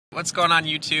What's going on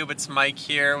YouTube? It's Mike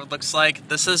here. It looks like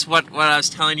this is what I was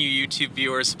telling you YouTube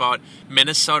viewers about.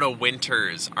 Minnesota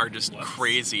winters are just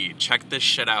crazy. Check this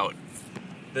shit out.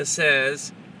 This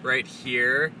is right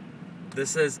here.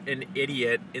 This is an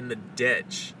idiot in the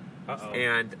ditch.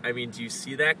 And I mean, do you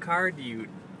see that car? Do you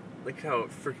look how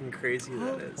freaking crazy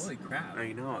that is? Holy crap.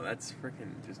 I know, that's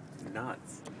freaking just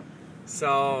nuts.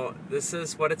 So this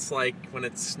is what it's like when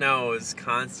it snows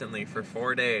constantly for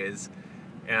 4 days.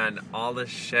 And all this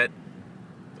shit.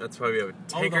 That's why we have a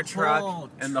tanker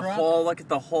truck and the whole. Look at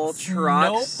the whole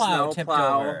truck. Snowplow tipped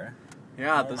over.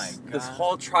 Yeah, this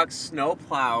whole truck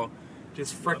snowplow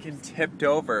just freaking tipped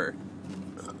over.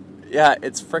 Yeah,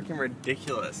 it's freaking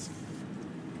ridiculous.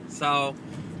 So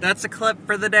that's a clip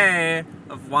for the day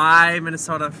of why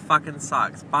Minnesota fucking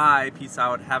sucks. Bye. Peace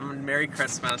out. Have a Merry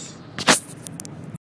Christmas.